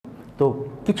তো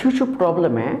কিছু কিছু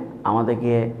প্রবলেমে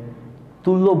আমাদেরকে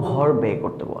তুল্য ভর বের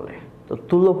করতে বলে। তো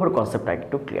তুল্য ভর কনসেপ্টটা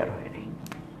একটু ক্লিয়ার হয়নি।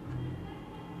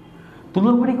 তুল্য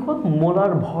ভর ইকুয়াল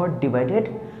মোলার ভর ডিভাইডেড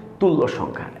তুল্য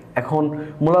সংখ্যা। এখন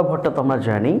মোলার ভরটা তো আমরা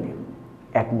জানি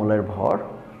 1 মোলের ভর,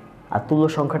 আর তুল্য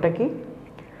সংখ্যাটা কি?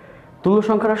 তুল্য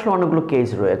সংখ্যার আসলে অনেকগুলো কেস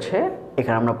রয়েছে,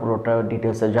 এখানে আমরা পুরোটা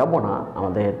ডিটেলসে যাব না।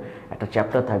 আমাদের একটা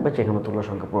চ্যাপ্টার থাকবে যেখানে তুল্য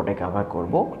সংখ্যা পুরোটাই কভার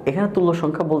করব। এখানে তুল্য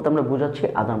সংখ্যা বলতে আমরা বোঝাচ্ছি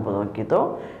আদান প্রদানকৃত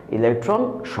ইলেকট্রন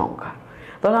সংখ্যা।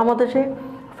 তাহলে আমাদের যে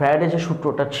ফ্যারাডে যে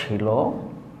সূত্রটা ছিল,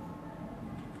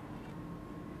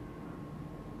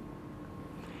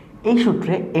 এই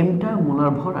সূত্রে এমটা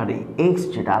মোলার ভর আর এক্স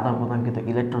যেটা আদান প্রদানকৃত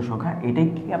ইলেকট্রন সংখ্যা, এটাই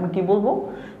কি আমরা কি বলবো?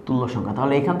 তুল্য সংখ্যা।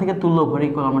 তাহলে এখান থেকে তুল্য ভর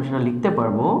ইকুয়াল আমরা সেটা লিখতে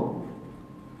পারবো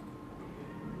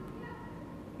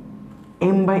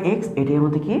এম বাই এক্স, এটাই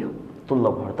আমাদের কি? তুল্য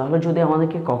ভর। তাহলে যদি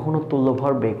আমাদেরকে কখনো তুল্য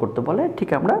ভর বের করতে বলে, ঠিক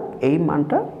আমরা এই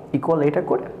মানটা ইকুয়াল এটা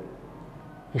করে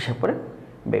হিসাব করে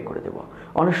বের করে দেব।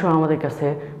 অনেক সময় আমাদের কাছে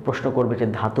প্রশ্ন করবে যে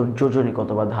ধাতুর যোজনী কত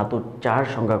বা ধাতুর চার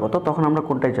সংখ্যা কত, তখন আমরা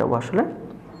কোনটায় যাব? আসলে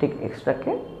ঠিক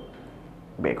এক্সট্রাকে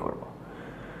বের করব।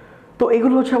 তো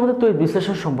এগুলো হচ্ছে আমাদের তড়িৎ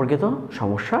বিশ্লেষণ সম্পর্কিত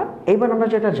সমস্যা। এবার আমরা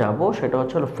যেটা যাব সেটা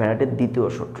হচ্ছে ফ্যারাডের দ্বিতীয়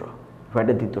সূত্র।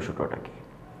 ফ্যারাডের দ্বিতীয় সূত্রটা কি?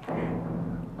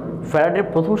 ফ্যারাডের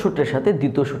প্রথম সূত্রের সাথে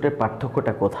দ্বিতীয় সূত্রের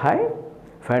পার্থক্যটা কোথায়?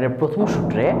 ফ্যারাডের প্রথম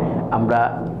সূত্রে আমরা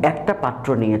একটা পাত্র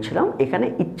নিয়েছিলাম, এখানে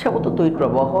ইচ্ছামতো তড়িৎ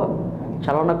প্রবাহ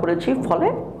চালনা করেছি, ফলে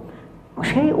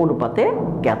সেই অনুপাতে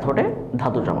ক্যাথোডে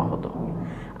ধাতু জমা হতো।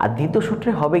 আর দ্বিতীয়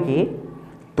সূত্রে হবে কি?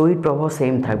 তড়িৎ প্রবাহ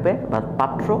সেম থাকবে বা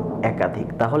পাত্র একাধিক।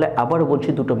 তাহলে আবারও বলছি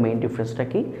দুটো মেইন ডিফারেন্সটা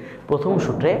কি? প্রথম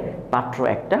সূত্রে পাত্র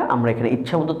একটা, আমরা এখানে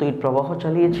ইচ্ছামতো তড়িৎ প্রবাহ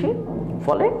চালিয়েছি,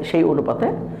 ফলে সেই অনুপাতে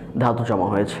ধাতু জমা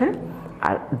হয়েছে।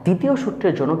 আর দ্বিতীয়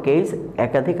সূত্রের জন্য কেস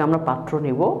একাধিক, আমরা পাত্র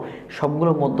নিব,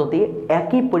 সবগুলোর মধ্য দিয়ে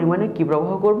একই পরিমাণে কি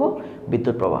প্রবাহ করব?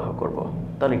 বিদ্যুৎ প্রবাহ করব।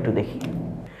 তাহলে একটু দেখি।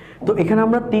 তো এখানে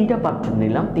আমরা 3টা পাত্র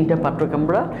নিলাম, 3টা পাত্রকে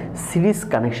আমরা সিরিজ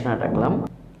কানেকশনে রাখলাম।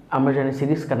 আমরা জানি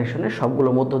সিরিজ কানেকশনে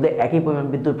সবগুলোর মধ্য দিয়ে একই পরিমাণ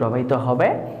বিদ্যুৎ প্রবাহিত হবে।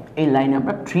 এই লাইনে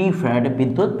আমরা 3 ফ্যারাডে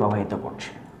বিদ্যুৎ প্রবাহিত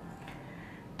করছি।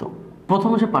 তো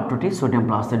প্রথম যে পাত্রটি সোডিয়াম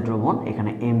প্লাসের দ্রবণ,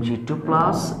 এখানে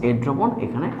Mg2+ এর দ্রবণ,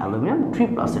 এখানে অ্যালুমিনিয়াম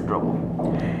 3+ এর দ্রবণ।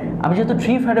 আমি যেহেতু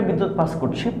 3 ফ্যারাডে বিদ্যুৎ পাস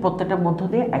করছি, প্রত্যেকটার মধ্য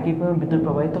দিয়ে একই পরিমাণ বিদ্যুৎ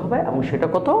প্রবাহিত হবে এবং সেটা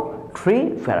কত? 3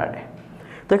 ফ্যারাডে।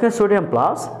 তো এখানে সোডিয়াম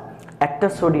প্লাস, একটা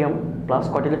সোডিয়াম প্লাস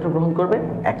কত ইলেকট্রন গ্রহণ করবে?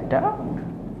 একটা।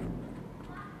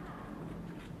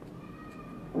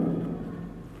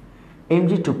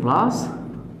 Mg2+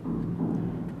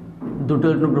 দুটো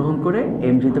ইলেকট্রন গ্রহণ করে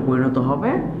Mg তে পরিণত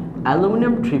হবে।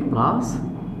 অ্যালুমিনিয়াম 3+,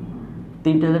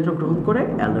 3টা ইলেকট্রন গ্রহণ করে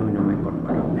অ্যালুমিনিয়ামে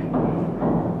কনভার্ট হবে।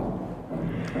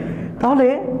 তাহলে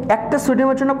একটা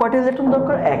সোডিয়ামের জন্য কয়টা ইলেকট্রন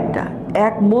দরকার? একটা।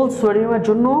 1 মোল সোডিয়ামের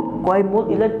জন্য কয় মোল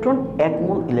ইলেকট্রন? 1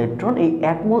 মোল ইলেকট্রন। এই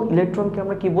 1 মোল ইলেকট্রনকে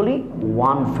আমরা কি বলি?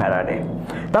 1 ফ্যারাডে।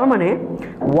 তার মানে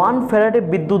 1 ফ্যারাডে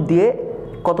বিদ্যুৎ দিয়ে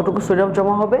কতটুকু সোডিয়াম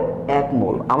জমা হবে? 1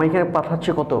 মোল। আমি এখানে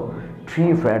পাঠাচ্ছি কত?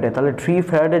 3 ফ্যারাডে। তাহলে 3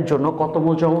 ফ্যারাডের জন্য কত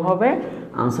মোল জমা হবে?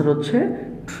 আনসার হচ্ছে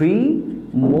 3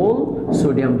 মোল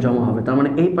সোডিয়াম জমা হবে। তার মানে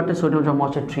এই পার্টে সোডিয়াম জমা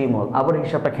হচ্ছে 3 মোল। আবার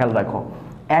হিসাবটা খেয়াল রাখো,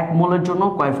 1 মোলের জন্য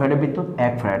কয় ফ্যারাডে বিদ্যুৎ?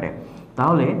 1 ফ্যারাডে।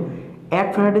 তাহলে 1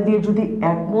 ফ্যারাডে দিয়ে যদি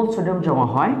 1 মোল সোডিয়াম জমা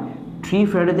হয়, 3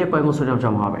 ফ্যারাডে দিয়ে কয় মোল সোডিয়াম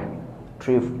জমা হবে?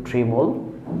 3 মোল।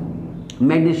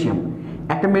 ম্যাগনেসিয়াম,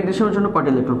 একটা ম্যাগনেসিয়ামের জন্য কয়টা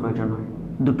ইলেকট্রন প্রয়োজন হয়?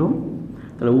 দুটো।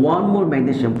 তাহলে 1 মোল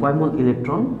ম্যাগনেসিয়াম কয় মোল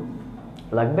ইলেকট্রন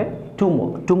লাগবে? 2 মোল।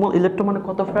 2 মোল ইলেকট্রন মানে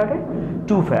কত ফ্যারাডে?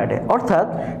 2 ফ্যারাডে। অর্থাৎ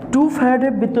 2 ফ্যারাডে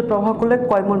বিদ্যুৎ প্রবাহ করলে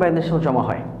কয় মোল ম্যাগনেসিয়াম জমা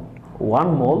হয়? 1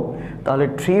 মোল। তাহলে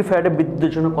 3 ফ্যারাডে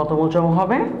বিদ্যুতের জন্য কত মোল জমা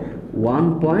হবে?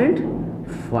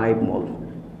 1.5 মোল।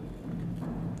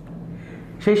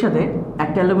 সেই সাথে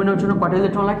একটা অ্যালুমিনিয়ামের জন্য কয়টা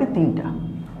ইলেকট্রন লাগে? 3টা।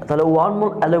 তাহলে 1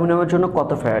 মোল অ্যালুমিনিয়ামের জন্য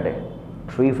কত ফ্যারাডে?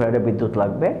 3 ফ্যারাডে বিদ্যুৎ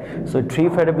লাগবে। সো 3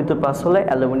 ফ্যারাডে বিদ্যুৎ পাস হলে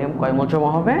অ্যালুমিনিয়াম কয় মোল জমা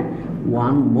হবে?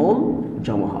 1 মোল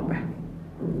জমা হবে।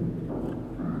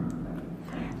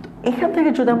 তো এখান থেকে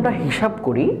যদি আমরা হিসাব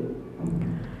করি,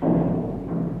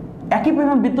 একই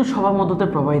পরিমাণ বিদ্যুৎ সবার মধ্যে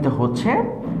প্রবাহিত হচ্ছে,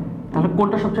 তাহলে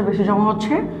কোনটা সবচেয়ে বেশি জমা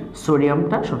হচ্ছে?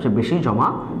 সোডিয়ামটা সবচেয়ে বেশি জমা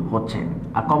হচ্ছে।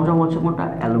 আর কম জমা হচ্ছে কোনটা?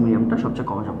 অ্যালুমিনিয়ামটা সবচেয়ে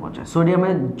কম জমা হচ্ছে।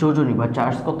 সোডিয়ামের যোজনী বা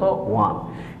চার্জ কত? 1।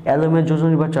 অ্যালুমিনিয়ামের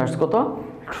যোজনী বা চার্জ কত?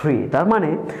 3। তার মানে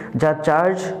যার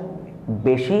চার্জ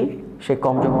বেশি সে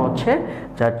কম জমা হচ্ছে,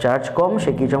 যার চার্জ কম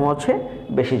সে কি জমা হচ্ছে?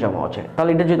 বেশি জমা হচ্ছে। তাহলে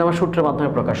এটা যদি আমরা সূত্রের মাধ্যমে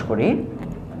প্রকাশ করি,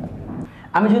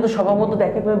 আমি যেহেতু সবার মধ্যে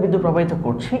একইভাবে বিদ্যুৎ প্রবাহিত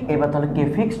করছি, এবার তাহলে কে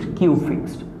ফিক্সড, কিউ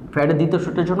ফিক্সড। ফ্যারাডের দ্বিতীয়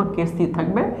সূত্রের জন্য কে স্থির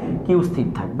থাকবে, কিউ স্থির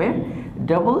থাকবে।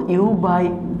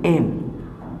 W/M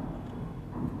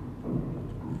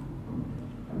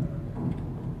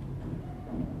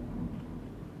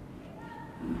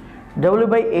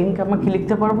W/M কে আমরা কি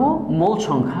লিখতে পারবো? মোল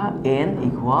সংখ্যা N =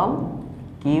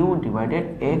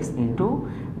 Q/X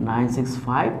 ×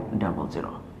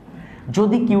 96500।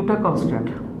 যদি কিউটা কনস্ট্যান্ট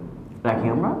রাখি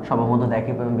আমরা সবার মধ্যে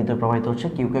একইভাবে বিদ্যুৎ প্রবাহিত হচ্ছে,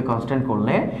 কিউকে কনস্ট্যান্ট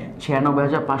করলে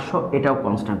 96500 এটাও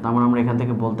কনস্ট্যান্ট, তার মানে আমরা এখান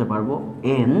থেকে বলতে পারবো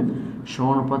এন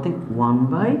সমানুপাতিক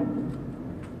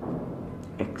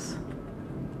 1/x।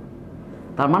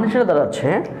 তার মানে সেটা দাঁড়াচ্ছে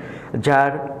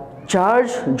যার চার্জ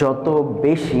যত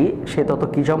বেশি সে তত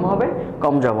কি জমা হবে,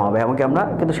 কম জমা হবে। এমনকি আমরা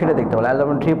কিন্তু সেটা দেখতে পাবো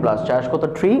অ্যালুমিনিয়াম 3+ চার্জ কত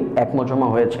 3 1 মো জমা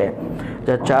হয়েছে,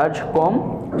 যার চার্জ কম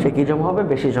সে কি জমা হবে,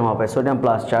 বেশি জমা হবে। সোডিয়াম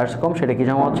প্লাস চার্জ কম, সেটা কি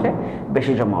জমা হচ্ছে,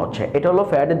 বেশি জমা হচ্ছে। এটা হলো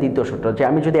ফ্যারাডের দ্বিতীয় সূত্র, যে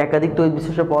আমি যদি একাধিক তড়িৎ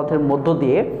বিশিষ্ট পদার্থের মধ্য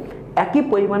দিয়ে একই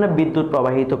পরিমাণে বিদ্যুৎ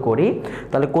প্রবাহিত করি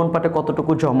তাহলে কোন পাটে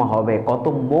কতটুকু জমা হবে, কত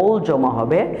মোল জমা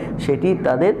হবে, সেটি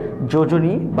তাদের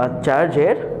যোজনী বা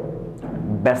চার্জের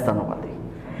ব্যস্তানুপাতিক।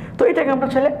 তো এটাকে আমরা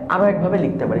চাইলে আরও একভাবে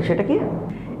লিখতে পারি, সেটা কি,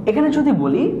 এখানে যদি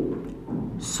বলি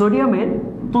সোডিয়ামের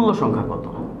তুল্য সংখ্যা কত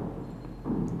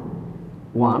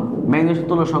 1, ম্যাগনেসিয়ামের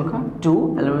তুল্য সংখ্যা 2,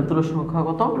 অ্যালুমিনিয়ামের তুল্য সংখ্যা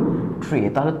কত 3,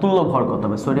 তাহলে তুল্য ভর কত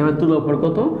হবে, সোডিয়ামের তুল্য ভর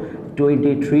কত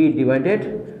 23 ডিভাইডেড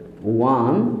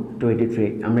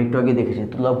 123। আমরা একটু আগে দেখেছি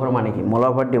তুল্য ভর মানে কি,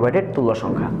 মোলার ভর ডিভাইডেড তুল্য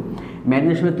সংখ্যা।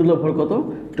 ম্যাগনেসিয়ামের তুল্য ভর কত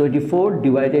 24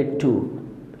 ডিভাইডেড 2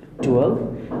 12,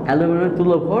 অ্যালুমিনিয়ামের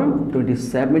তুল্য ভর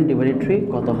 27 ডিভাইডেড 3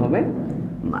 কত হবে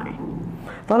 9।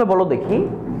 তাহলে বলো দেখি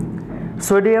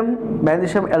সোডিয়াম,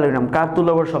 ম্যাগনেসিয়াম, অ্যালুমিনিয়াম কার তুল্য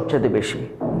ভর সবচেয়ে বেশি?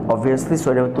 অবভিয়াসলি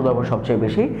সোডিয়ামের তুল্য ভর সবচেয়ে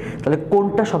বেশি। তাহলে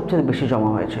কোনটা সবচেয়ে বেশি জমা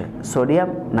হয়েছে, সোডিয়াম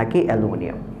নাকি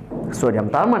অ্যালুমিনিয়াম? সোডিয়াম।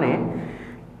 তার মানে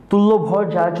তুল্য ভর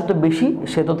যার যত বেশি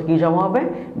সে তত কি জমা হবে,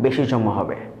 বেশি জমা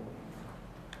হবে।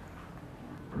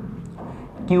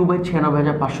 কিউবের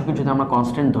 96500কে যদি আমরা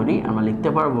কনস্ট্যান্ট ধরি আমরা লিখতে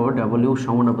পারবো W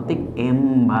সমানুপাতিক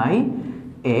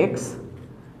m/x।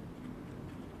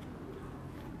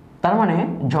 তার মানে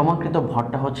জমাকৃত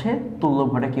ভরটা হচ্ছে তুল্য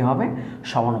ভরে কি হবে,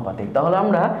 সমানুপাতিক। তাহলে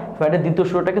আমরা ফ্যারাডের দ্বিতীয়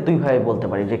সূত্রটাকে দুইভাবে বলতে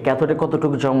পারি, যে ক্যাথোডে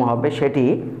কতটুকু জমা হবে সেটি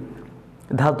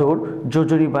ধাতুর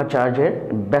যোজনী বা চার্জের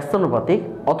ব্যস্তানুপাতিক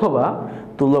অথবা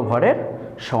তুল্য ভরের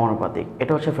সমানুপাতিক।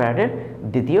 এটা হচ্ছে ফ্যারাডের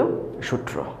দ্বিতীয়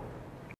সূত্র।